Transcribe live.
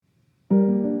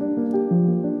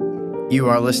You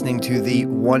are listening to the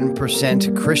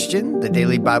 1% Christian, the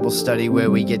daily Bible study where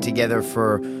we get together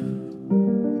for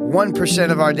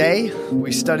 1% of our day.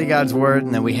 We study God's Word,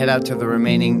 and then we head out to the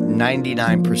remaining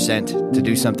 99% to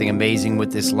do something amazing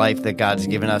with this life that God's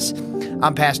given us.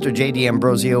 I'm Pastor J.D.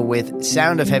 Ambrosio with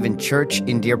Sound of Heaven Church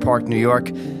in Deer Park, New York.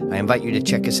 I invite you to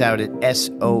check us out at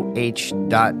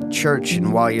soh.church,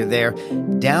 and while you're there,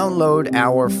 download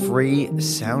our free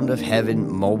Sound of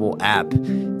Heaven mobile app.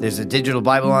 There's a digital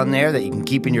Bible on there that you can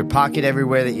keep in your pocket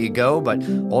everywhere that you go, but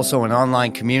also an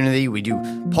online community. We do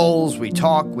polls, we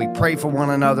talk, we pray for one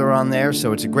another on there,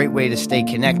 so it's a great way to stay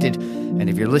connected. And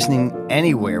if you're listening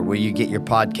anywhere where you get your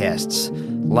podcasts,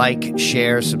 like,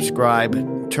 share,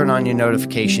 subscribe, turn on your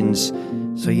notifications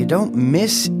so you don't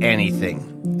miss anything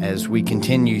as we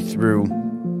continue through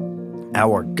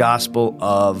our Gospel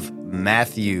of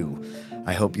Matthew.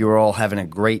 I hope you're all having a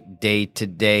great day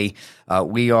today.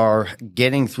 We are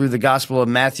getting through the Gospel of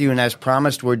Matthew, and as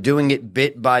promised, we're doing it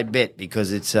bit by bit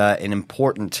because it's an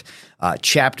important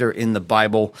chapter in the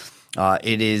Bible.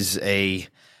 It is a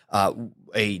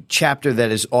chapter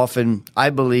that is often, I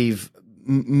believe,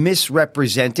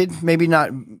 misrepresented, maybe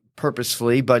not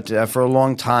purposefully, but for a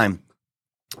long time,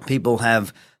 people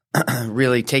have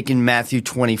really taken Matthew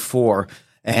 24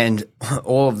 and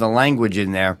all of the language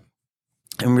in there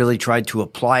and really tried to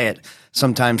apply it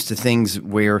sometimes to things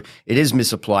where it is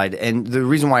misapplied. And the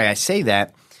reason why I say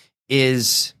that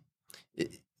is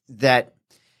that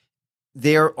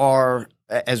there are,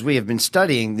 as we have been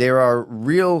studying, there are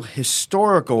real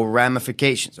historical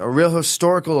ramifications or real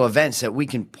historical events that we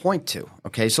can point to.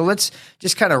 Okay, so let's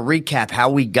just kind of recap how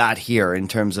we got here in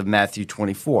terms of Matthew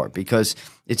 24, because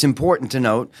it's important to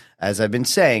note, as I've been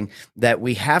saying, that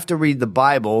we have to read the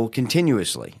Bible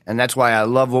continuously. And that's why I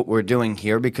love what we're doing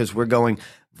here, because we're going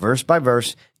verse by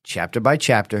verse, chapter by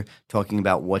chapter, talking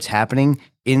about what's happening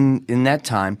in that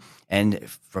time. And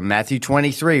from Matthew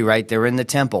 23, right, they're in the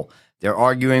temple. They're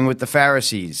arguing with the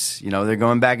Pharisees. You know, they're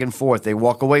going back and forth. They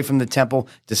walk away from the temple.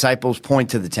 Disciples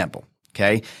point to the temple,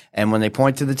 okay? And when they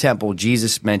point to the temple,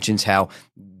 Jesus mentions how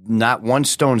not one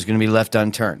stone is going to be left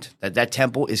unturned, that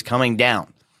temple is coming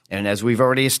down. And as we've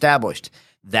already established,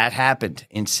 that happened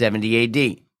in 70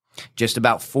 A.D., just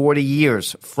about 40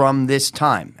 years from this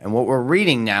time. And what we're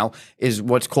reading now is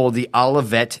what's called the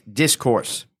Olivet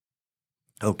Discourse,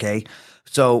 okay?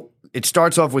 So it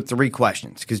starts off with three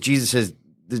questions because Jesus says,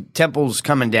 the temple's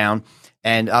coming down,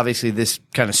 and obviously this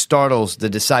kind of startles the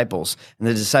disciples. And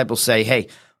the disciples say, hey,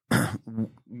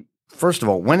 first of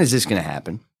all, when is this going to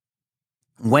happen?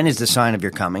 When is the sign of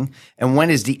your coming? And when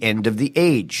is the end of the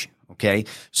age? Okay,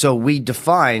 so we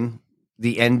define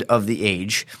the end of the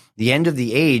age. The end of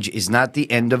the age is not the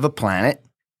end of a planet.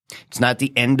 It's not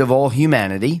the end of all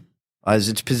humanity, as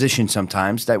it's positioned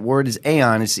sometimes. That word is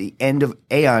aeon. It's the end of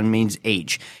aeon means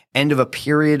age. End of a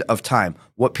period of time.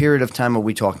 What period of time are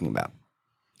we talking about?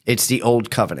 It's the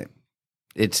old covenant.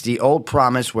 It's the old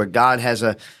promise where God has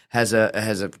a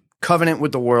covenant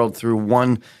with the world through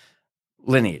one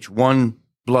lineage, one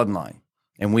bloodline.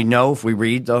 And we know if we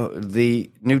read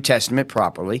the New Testament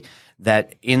properly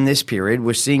that in this period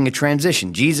we're seeing a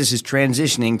transition. Jesus is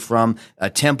transitioning from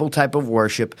a temple type of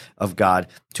worship of God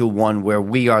to one where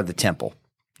we are the temple.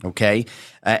 Okay,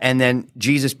 and then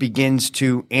Jesus begins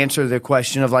to answer the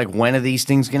question of, like, when are these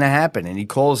things going to happen? And he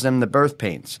calls them the birth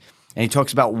pains. And he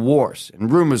talks about wars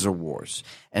and rumors of wars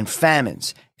and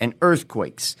famines and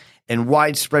earthquakes and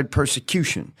widespread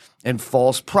persecution and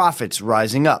false prophets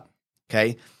rising up.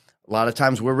 Okay, a lot of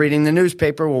times we're reading the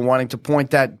newspaper, we're wanting to point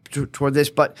that toward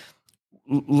this, but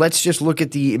let's just look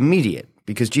at the immediate,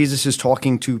 because Jesus is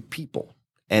talking to people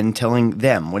and telling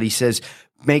them what he says.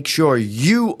 Make sure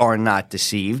you are not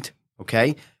deceived,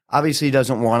 okay? Obviously, he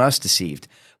doesn't want us deceived.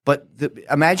 But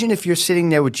imagine if you're sitting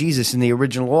there with Jesus in the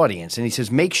original audience, and he says,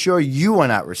 make sure you are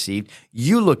not deceived.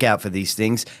 You look out for these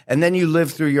things, and then you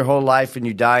live through your whole life, and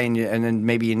you die, and then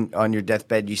maybe on your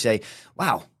deathbed you say,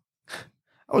 wow,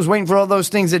 I was waiting for all those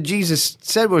things that Jesus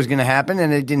said was going to happen,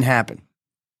 and it didn't happen.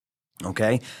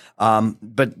 Okay,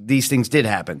 but these things did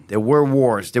happen. There were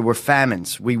wars. There were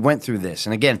famines. We went through this.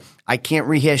 And again, I can't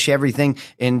rehash everything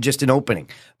in just an opening.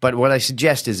 But what I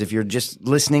suggest is if you're just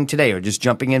listening today or just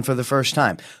jumping in for the first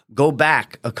time, go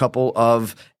back a couple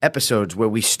of episodes where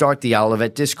we start the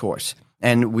Olivet Discourse,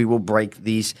 and we will break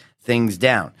these things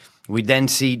down. We then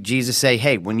see Jesus say,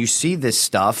 hey, when you see this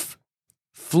stuff,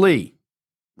 flee.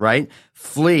 Right?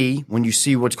 Flee when you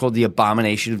see what's called the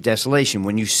abomination of desolation,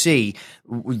 when you see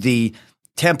the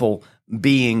temple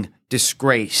being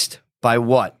disgraced by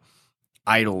what?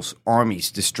 Idols,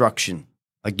 armies, destruction.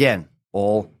 Again,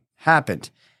 all happened.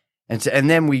 And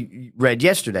then we read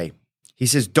yesterday, He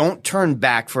says, don't turn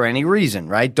back for any reason,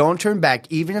 right? Don't turn back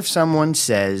even if someone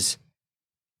says,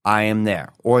 I am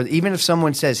there. Or even if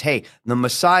someone says, hey, the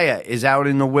Messiah is out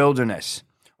in the wilderness.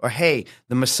 Or, hey,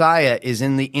 the Messiah is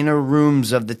in the inner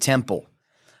rooms of the temple.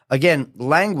 Again,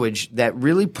 language that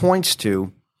really points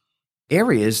to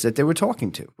areas that they were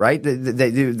talking to, right?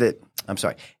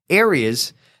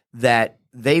 Areas that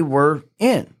they were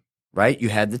in, right? You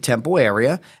had the temple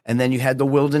area, and then you had the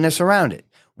wilderness around it.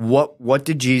 What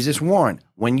did Jesus warn?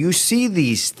 When you see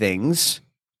these things,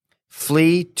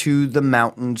 flee to the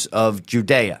mountains of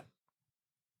Judea.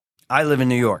 I live in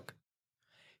New York.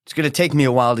 It's going to take me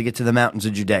a while to get to the mountains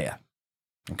of Judea.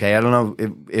 Okay, I don't know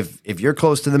if you're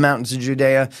close to the mountains of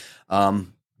Judea,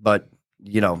 but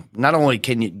not only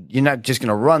you're not just going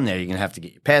to run there. You're going to have to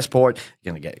get your passport.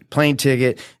 You're going to get a plane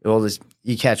ticket. All this.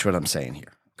 You catch what I'm saying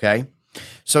here. Okay.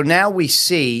 So now we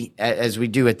see, as we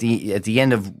do at the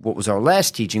end of what was our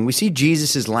last teaching, we see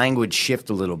Jesus' language shift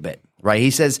a little bit, right?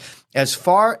 He says, as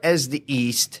far as the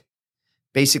east,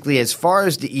 basically as far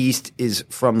as the east is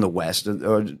from the west,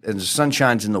 and the sun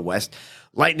shines in the west,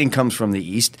 lightning comes from the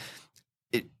east.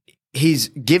 He's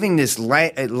giving this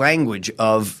language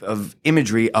of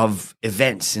imagery of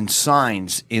events and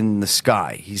signs in the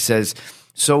sky. He says,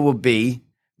 so will be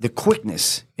the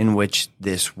quickness in which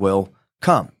this will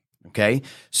come. Okay,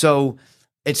 so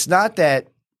it's not that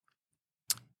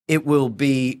it will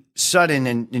be sudden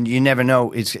and you never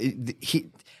know.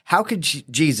 How could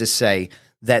Jesus say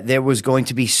that there was going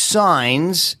to be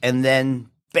signs and then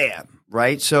bam,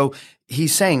 right? So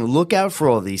he's saying, look out for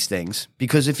all these things,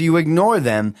 because if you ignore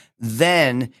them,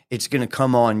 then it's going to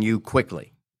come on you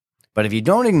quickly. But if you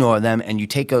don't ignore them and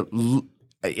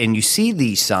you see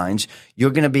these signs,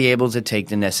 you're going to be able to take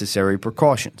the necessary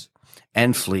precautions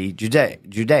and flee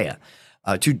Judea,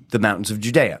 to the mountains of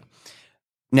Judea.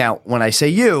 Now, when I say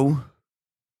you,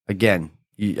 again,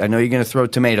 I know you're going to throw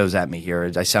tomatoes at me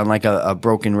here. I sound like a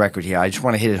broken record here. I just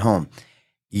want to hit it home.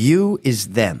 You is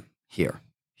them here.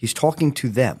 He's talking to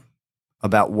them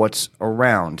about what's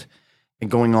around and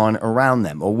going on around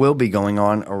them, or will be going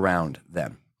on around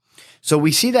them. So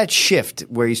we see that shift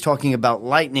where he's talking about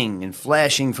lightning and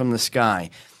flashing from the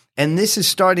sky. And this is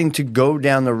starting to go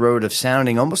down the road of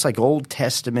sounding almost like Old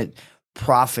Testament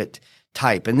prophet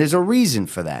type. And there's a reason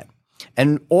for that.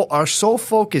 And our sole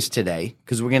focus today,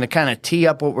 because we're going to kind of tee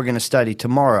up what we're going to study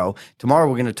tomorrow. Tomorrow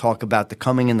we're going to talk about the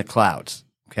coming in the clouds,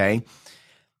 okay?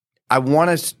 I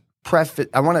want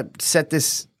to set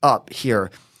this up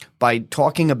here by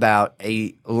talking about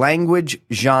a language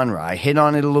genre. I hit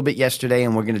on it a little bit yesterday,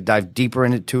 and we're going to dive deeper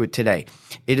into it today.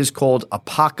 It is called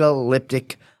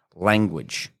apocalyptic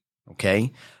language.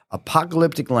 Okay,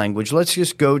 apocalyptic language. Let's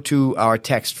just go to our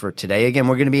text for today. Again,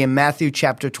 we're going to be in Matthew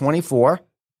chapter 24,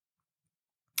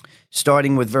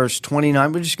 starting with verse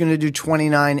 29. We're just going to do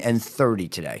 29 and 30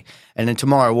 today. And then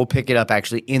tomorrow we'll pick it up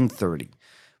actually in 30.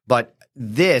 But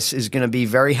this is going to be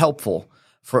very helpful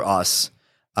for us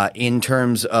in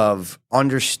terms of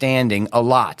understanding a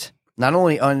lot, not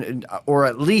only or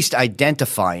at least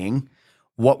identifying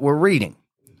what we're reading.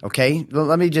 Okay,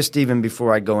 let me just, even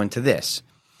before I go into this,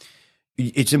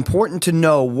 it's important to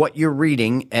know what you're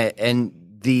reading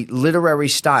and the literary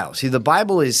style. See, the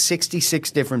Bible is 66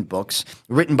 different books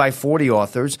written by 40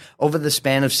 authors over the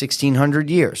span of 1,600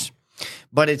 years.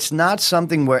 But it's not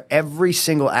something where every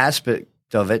single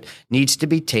aspect of it needs to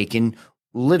be taken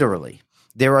literally.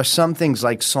 There are some things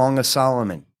like Song of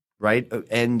Solomon, right?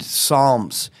 And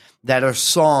Psalms that are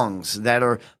songs, that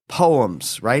are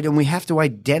poems, right? And we have to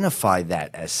identify that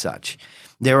as such.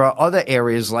 There are other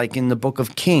areas like in the book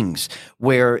of Kings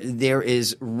where there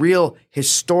is real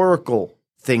historical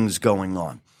things going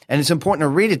on. And it's important to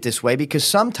read it this way because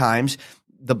sometimes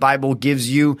the Bible gives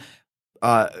you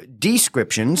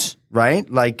descriptions, right?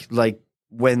 Like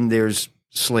when there's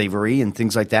slavery and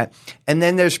things like that. And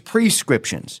then there's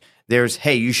prescriptions. There's,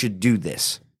 hey, you should do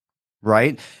this,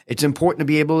 right? It's important to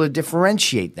be able to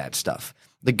differentiate that stuff.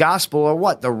 The gospel are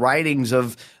what? The writings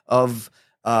of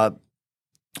the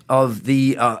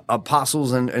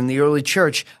apostles and the early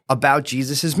church about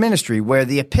Jesus' ministry, where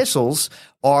the epistles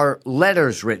are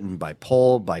letters written by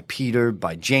Paul, by Peter,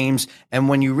 by James. And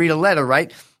when you read a letter,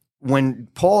 right, when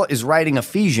Paul is writing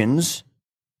Ephesians,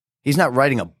 he's not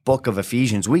writing a book of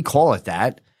Ephesians. We call it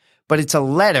that, but it's a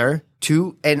letter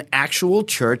to an actual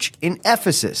church in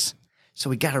Ephesus.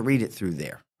 So we got to read it through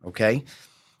there, okay?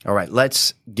 All right,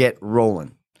 let's get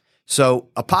rolling. So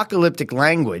apocalyptic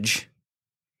language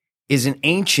is an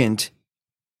ancient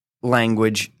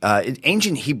language,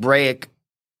 ancient Hebraic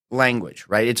language,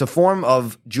 right? It's a form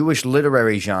of Jewish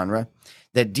literary genre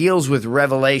that deals with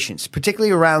revelations,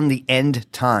 particularly around the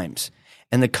end times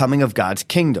and the coming of God's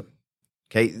kingdom,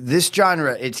 Okay, this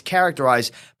genre, it's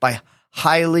characterized by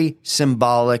highly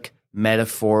symbolic,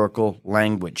 metaphorical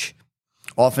language,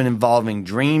 often involving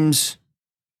dreams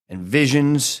and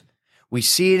visions. We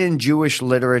see it in Jewish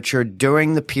literature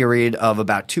during the period of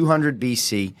about 200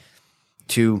 BC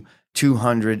to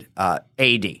 200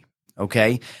 AD.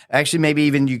 Okay, actually, maybe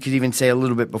even you could even say a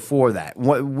little bit before that.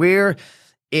 Where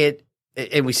it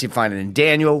and we find it in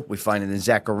Daniel, we find it in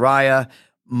Zechariah.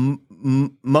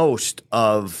 Most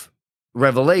of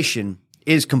Revelation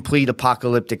is complete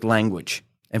apocalyptic language,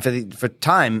 and for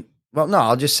time, well, no,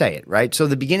 I'll just say it, right? So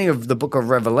the beginning of the book of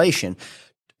Revelation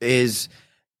is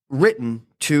written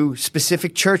to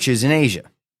specific churches in Asia,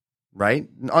 right?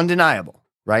 Undeniable.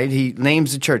 Right? He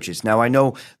names the churches. Now, I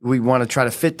know we want to try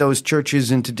to fit those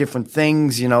churches into different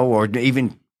things, or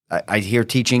even I hear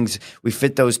teachings, we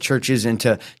fit those churches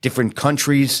into different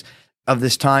countries of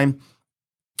this time.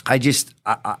 I just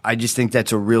think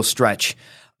that's a real stretch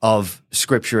of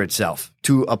Scripture itself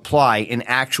to apply an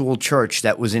actual church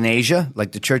that was in Asia,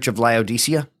 like the Church of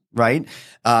Laodicea, right?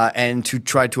 And to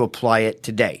try to apply it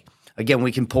today. Again,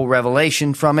 we can pull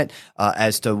revelation from it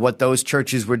as to what those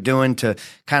churches were doing to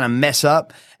kind of mess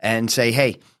up and say,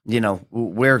 hey,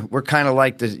 we're kind of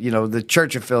like the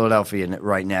Church of Philadelphia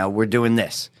right now. We're doing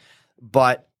this.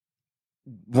 But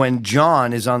when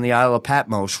John is on the Isle of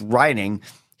Patmos writing,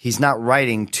 he's not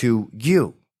writing to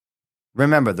you.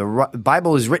 Remember, the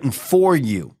Bible is written for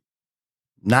you,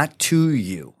 not to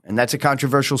you. And that's a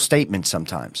controversial statement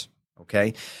sometimes.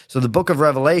 Okay, so the book of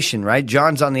Revelation, right?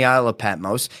 John's on the Isle of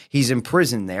Patmos. He's in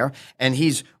prison there, and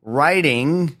he's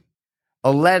writing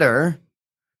a letter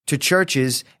to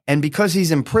churches. And because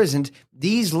he's imprisoned,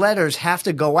 these letters have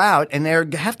to go out, and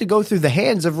they have to go through the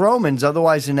hands of Romans.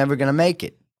 Otherwise, they're never going to make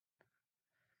it.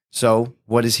 So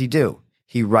what does he do?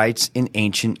 He writes in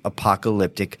ancient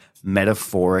apocalyptic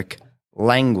metaphoric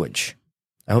language.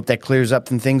 I hope that clears up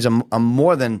some things. I'm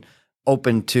more than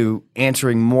open to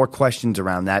answering more questions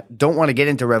around that. Don't want to get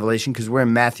into Revelation because we're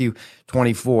in Matthew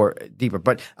 24 deeper,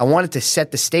 but I wanted to set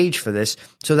the stage for this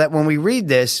so that when we read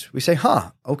this, we say,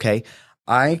 okay,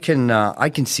 I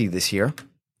can see this here.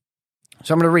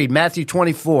 So I'm going to read Matthew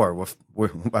 24.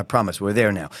 I promise we're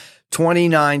there now.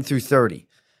 29 through 30.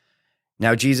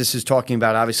 Now, Jesus is talking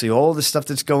about, obviously, all the stuff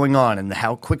that's going on and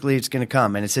how quickly it's going to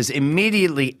come. And it says,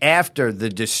 immediately after the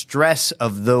distress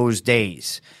of those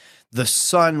days, the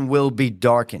sun will be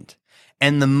darkened,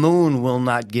 and the moon will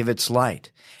not give its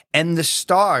light, and the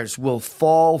stars will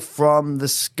fall from the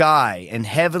sky, and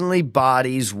heavenly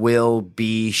bodies will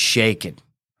be shaken.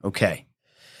 Okay,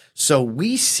 so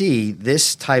we see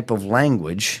this type of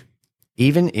language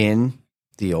even in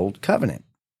the Old Covenant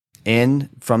and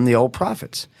from the old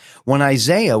prophets. When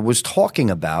Isaiah was talking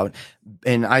about,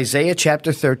 in Isaiah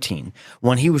chapter 13,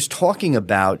 when he was talking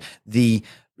about the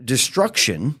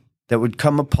destruction that would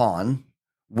come upon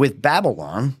with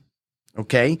Babylon,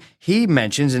 okay, he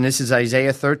mentions, and this is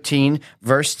Isaiah 13,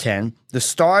 verse 10, the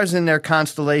stars in their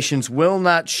constellations will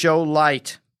not show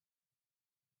light.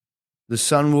 The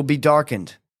sun will be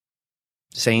darkened.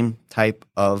 Same type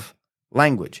of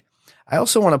language. I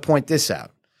also want to point this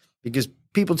out because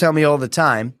people tell me all the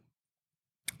time,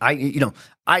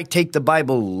 I take the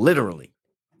Bible literally.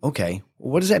 Okay,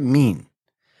 what does that mean?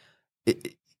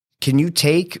 Can you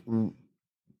take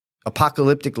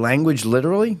apocalyptic language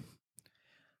literally?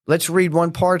 Let's read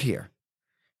one part here.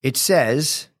 It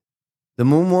says, the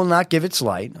moon will not give its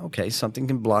light. Okay, something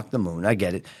can block the moon. I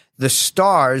get it. The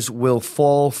stars will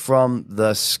fall from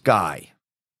the sky.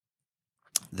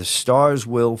 The stars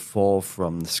will fall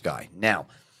from the sky. Now,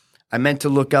 I meant to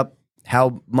look up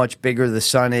how much bigger the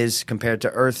sun is compared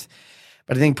to Earth,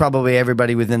 but I think probably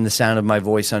everybody within the sound of my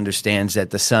voice understands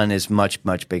that the sun is much,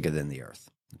 much bigger than the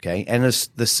Earth. Okay, and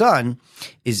the sun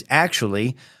is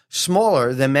actually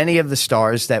smaller than many of the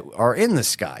stars that are in the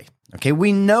sky. Okay,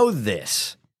 we know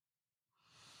this.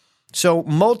 So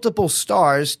multiple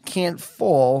stars can't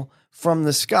fall from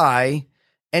the sky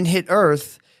and hit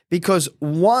Earth because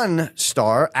one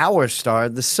star, our star,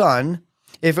 the sun,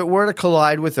 if it were to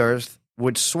collide with Earth,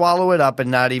 would swallow it up and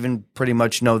not even pretty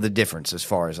much know the difference as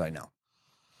far as I know.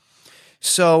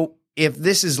 So if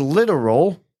this is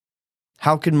literal,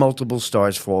 how can multiple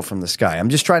stars fall from the sky? I'm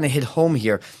just trying to hit home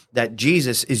here that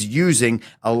Jesus is using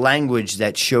a language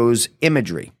that shows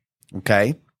imagery,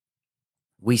 okay?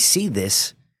 We see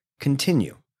this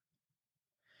continue.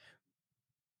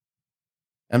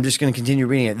 I'm just going to continue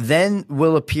reading it. Then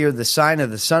will appear the sign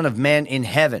of the Son of Man in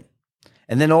heaven.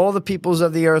 And then all the peoples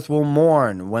of the earth will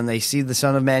mourn when they see the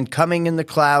Son of Man coming in the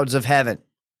clouds of heaven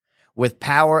with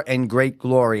power and great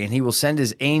glory. And he will send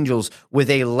his angels with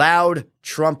a loud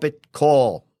trumpet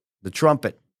call, the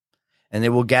trumpet. and they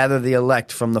will gather the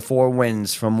elect from the four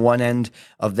winds, from one end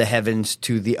of the heavens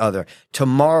to the other.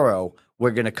 Tomorrow,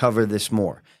 we're going to cover this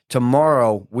more.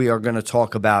 Tomorrow, we are going to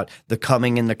talk about the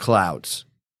coming in the clouds.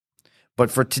 But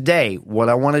for today, what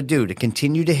I want to do to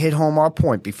continue to hit home our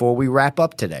point before we wrap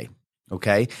up today,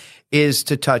 okay, is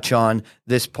to touch on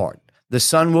this part. The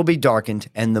sun will be darkened,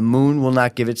 and the moon will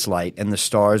not give its light, and the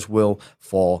stars will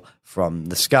fall from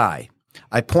the sky.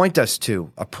 I point us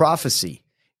to a prophecy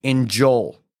in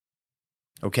Joel,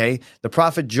 okay? The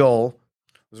prophet Joel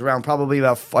was around probably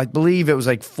about, I believe it was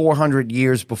like 400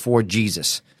 years before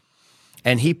Jesus.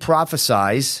 And he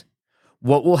prophesies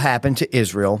what will happen to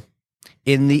Israel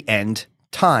in the end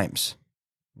times,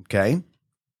 okay?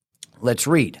 Let's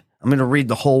read. I'm going to read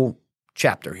the whole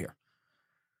chapter here.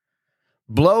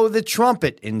 Blow the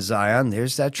trumpet in Zion.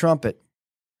 There's that trumpet.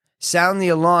 Sound the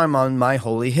alarm on my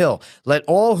holy hill. Let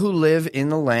all who live in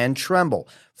the land tremble.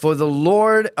 For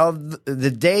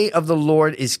the day of the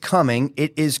Lord is coming.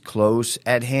 It is close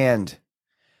at hand.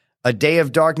 A day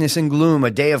of darkness and gloom,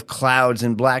 a day of clouds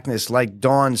and blackness, like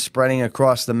dawn spreading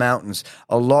across the mountains.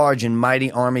 A large and mighty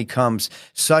army comes,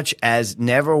 such as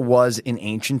never was in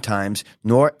ancient times,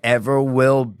 nor ever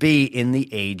will be in the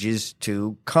ages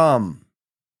to come.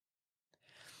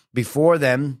 Before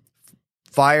them,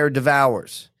 fire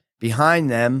devours. Behind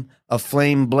them, a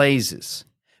flame blazes.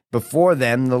 Before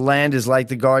them, the land is like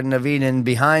the Garden of Eden.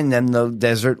 Behind them, the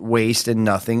desert waste, and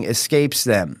nothing escapes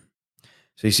them.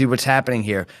 So you see what's happening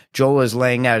here. Joel is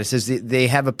laying out. It says they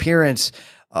have appearance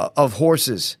of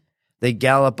horses. They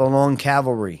gallop along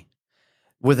cavalry.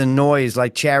 With a noise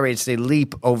like chariots, they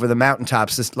leap over the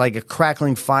mountaintops. It's like a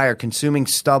crackling fire, consuming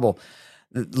stubble.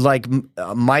 Like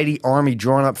a mighty army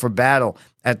drawn up for battle.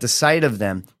 At the sight of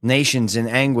them, nations in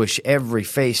anguish, every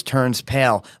face turns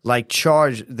pale. They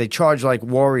charge like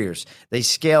warriors. They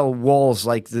scale walls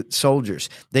like the soldiers.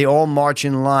 They all march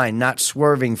in line, not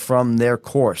swerving from their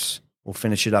course. We'll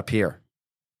finish it up here.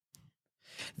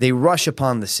 They rush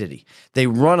upon the city. They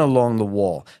run along the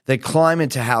wall. They climb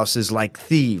into houses like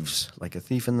thieves, like a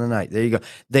thief in the night. There you go.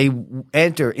 They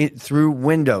enter through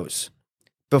windows.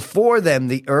 Before them,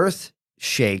 the earth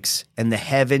shakes and the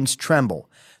heavens tremble.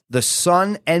 The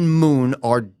sun and moon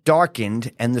are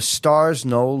darkened and the stars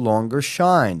no longer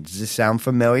shine. Does this sound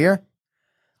familiar?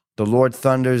 The Lord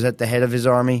thunders at the head of his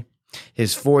army.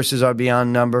 His forces are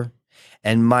beyond number,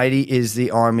 and mighty is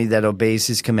the army that obeys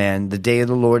his command. The day of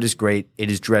the Lord is great.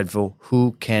 It is dreadful.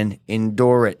 Who can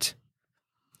endure it?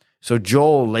 So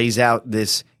Joel lays out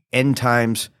this end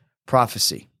times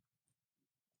prophecy.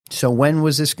 So when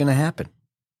was this going to happen?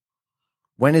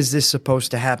 When is this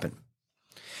supposed to happen?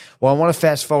 Well, I want to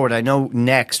fast forward. I know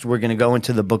next we're going to go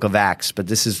into the book of Acts, but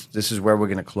this is where we're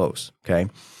going to close, okay?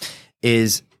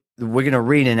 We're going to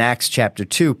read in Acts chapter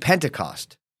 2,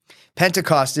 Pentecost.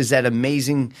 Pentecost is that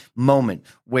amazing moment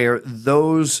where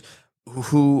those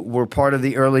who were part of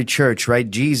the early church, right?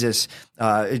 Jesus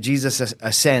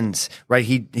ascends, right?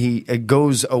 He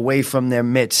goes away from their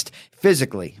midst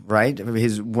physically, right?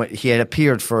 He had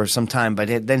appeared for some time,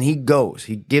 but then he goes.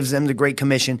 He gives them the Great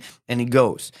Commission, and he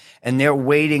goes. And they're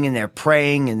waiting, and they're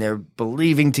praying, and they're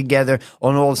believing together.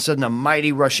 And all of a sudden, a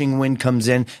mighty rushing wind comes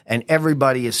in, and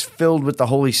everybody is filled with the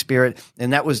Holy Spirit.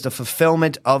 And that was the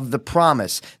fulfillment of the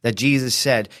promise that Jesus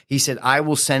said. He said, I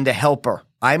will send a helper.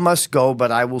 I must go,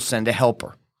 but I will send a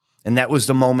helper. And that was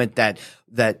the moment that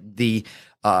the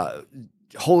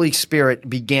Holy Spirit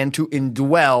began to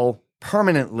indwell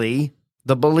permanently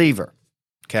the believer,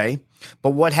 okay?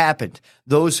 But what happened?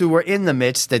 Those who were in the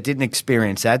midst that didn't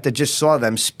experience that just saw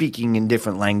them speaking in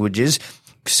different languages,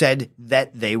 said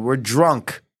that they were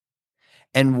drunk.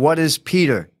 And what does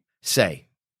Peter say?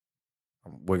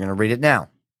 We're going to read it now.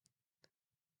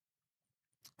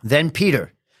 Then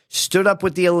Peter stood up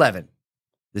with the 11.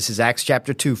 This is Acts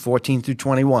chapter 2, 14 through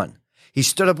 21. He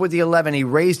stood up with the 11. He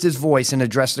raised his voice and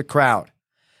addressed the crowd.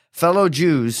 Fellow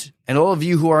Jews, and all of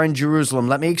you who are in Jerusalem,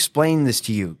 let me explain this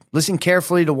to you. Listen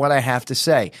carefully to what I have to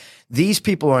say. These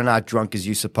people are not drunk as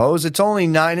you suppose. It's only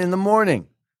 9 a.m.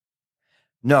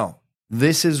 No,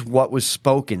 this is what was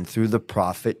spoken through the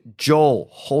prophet Joel.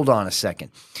 Hold on a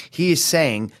second. He is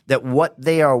saying that what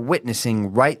they are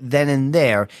witnessing right then and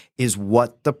there is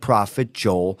what the prophet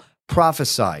Joel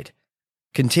prophesied.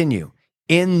 Continue.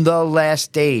 In the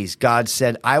last days, God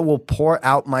said, I will pour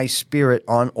out my spirit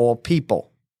on all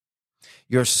people.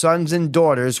 Your sons and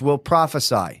daughters will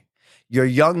prophesy. Your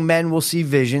young men will see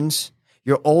visions.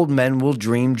 Your old men will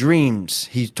dream dreams.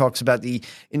 He talks about the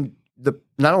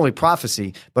not only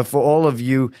prophecy, but for all of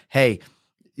you, hey,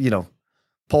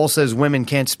 Paul says women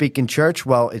can't speak in church.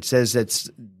 Well, it says that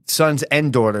sons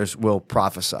and daughters will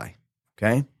prophesy,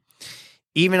 okay?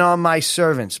 Even on my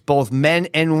servants, both men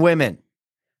and women,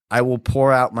 I will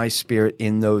pour out my Spirit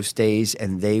in those days,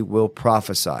 and they will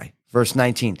prophesy. Verse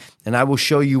 19, and I will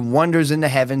show you wonders in the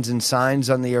heavens and signs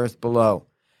on the earth below,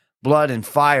 blood and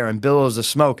fire and billows of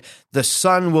smoke. The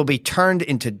sun will be turned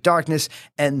into darkness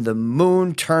and the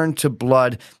moon turned to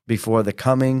blood before the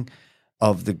coming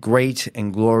of the great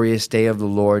and glorious day of the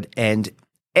Lord, and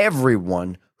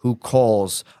everyone who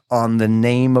calls on the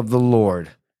name of the Lord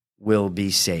will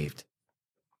be saved.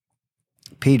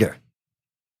 Peter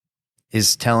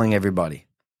is telling everybody,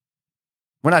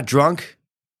 we're not drunk,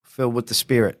 filled with the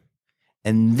Spirit.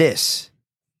 And this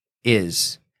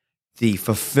is the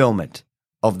fulfillment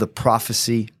of the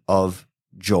prophecy of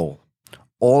Joel.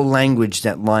 All language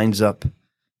that lines up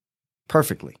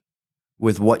perfectly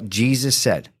with what Jesus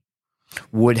said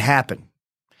would happen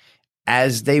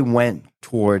as they went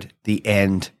toward the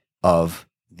end of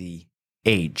the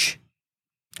age.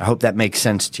 I hope that makes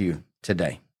sense to you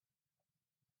today.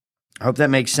 I hope that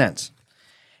makes sense.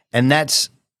 And that's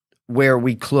where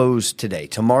we close today.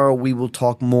 Tomorrow we will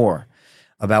talk more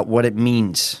about what it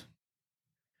means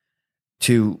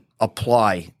to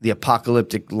apply the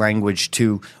apocalyptic language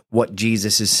to what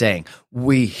Jesus is saying.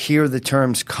 We hear the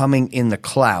terms coming in the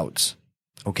clouds.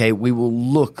 Okay, we will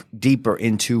look deeper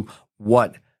into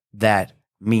what that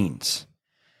means.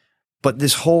 But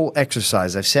this whole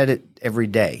exercise, I've said it every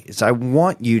day, is I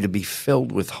want you to be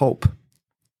filled with hope.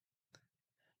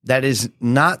 That is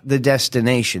not the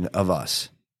destination of us.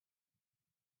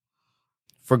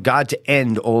 For God to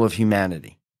end all of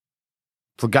humanity.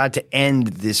 For God to end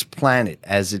this planet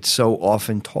as it's so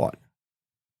often taught.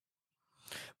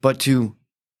 But to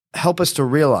help us to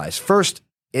realize, first,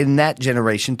 in that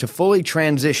generation, to fully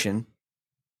transition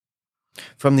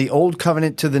from the old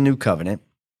covenant to the new covenant,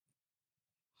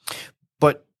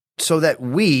 but so that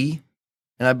we,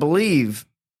 and I believe,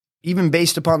 even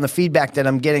based upon the feedback that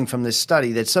I'm getting from this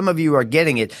study, that some of you are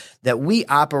getting it, that we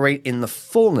operate in the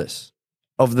fullness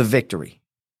of the victory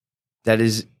that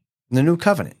is the new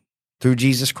covenant through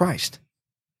Jesus Christ.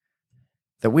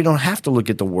 That we don't have to look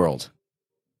at the world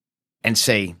and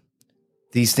say,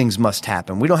 these things must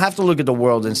happen. We don't have to look at the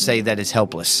world and say that it's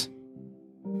helpless.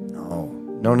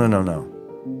 No.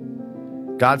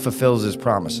 God fulfills his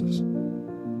promises.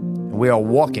 And we are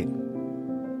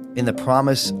walking in the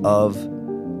promise of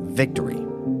victory.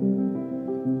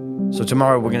 So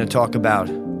tomorrow we're going to talk about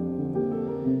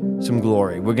some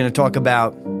glory. We're going to talk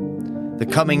about the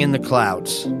coming in the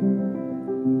clouds.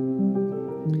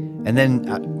 And then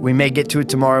we may get to it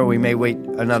tomorrow. We may wait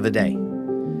another day.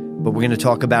 But we're going to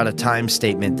talk about a time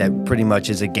statement that pretty much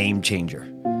is a game changer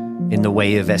in the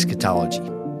way of eschatology,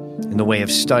 in the way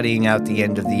of studying out the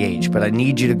end of the age. But I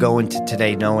need you to go into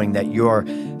today knowing that your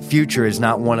future is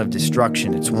not one of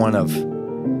destruction. It's one of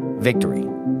victory.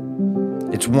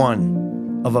 It's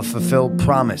one of a fulfilled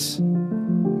promise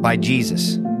by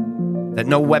Jesus that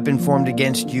no weapon formed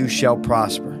against you shall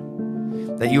prosper.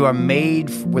 That you are made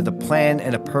with a plan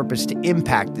and a purpose to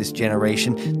impact this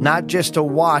generation, not just to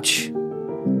watch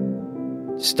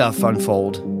stuff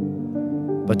unfold,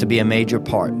 but to be a major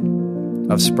part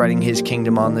of spreading his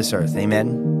kingdom on this earth.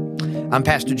 Amen. I'm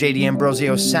Pastor J.D.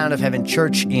 Ambrosio, Sound of Heaven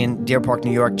Church in Deer Park,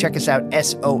 New York. Check us out,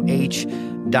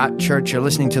 soh.church. You're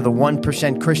listening to the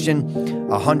 1% Christian.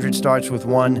 100 starts with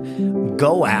 1.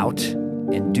 Go out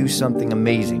and do something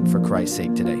amazing for Christ's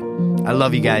sake today. I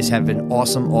love you guys. Have an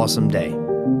awesome, awesome day.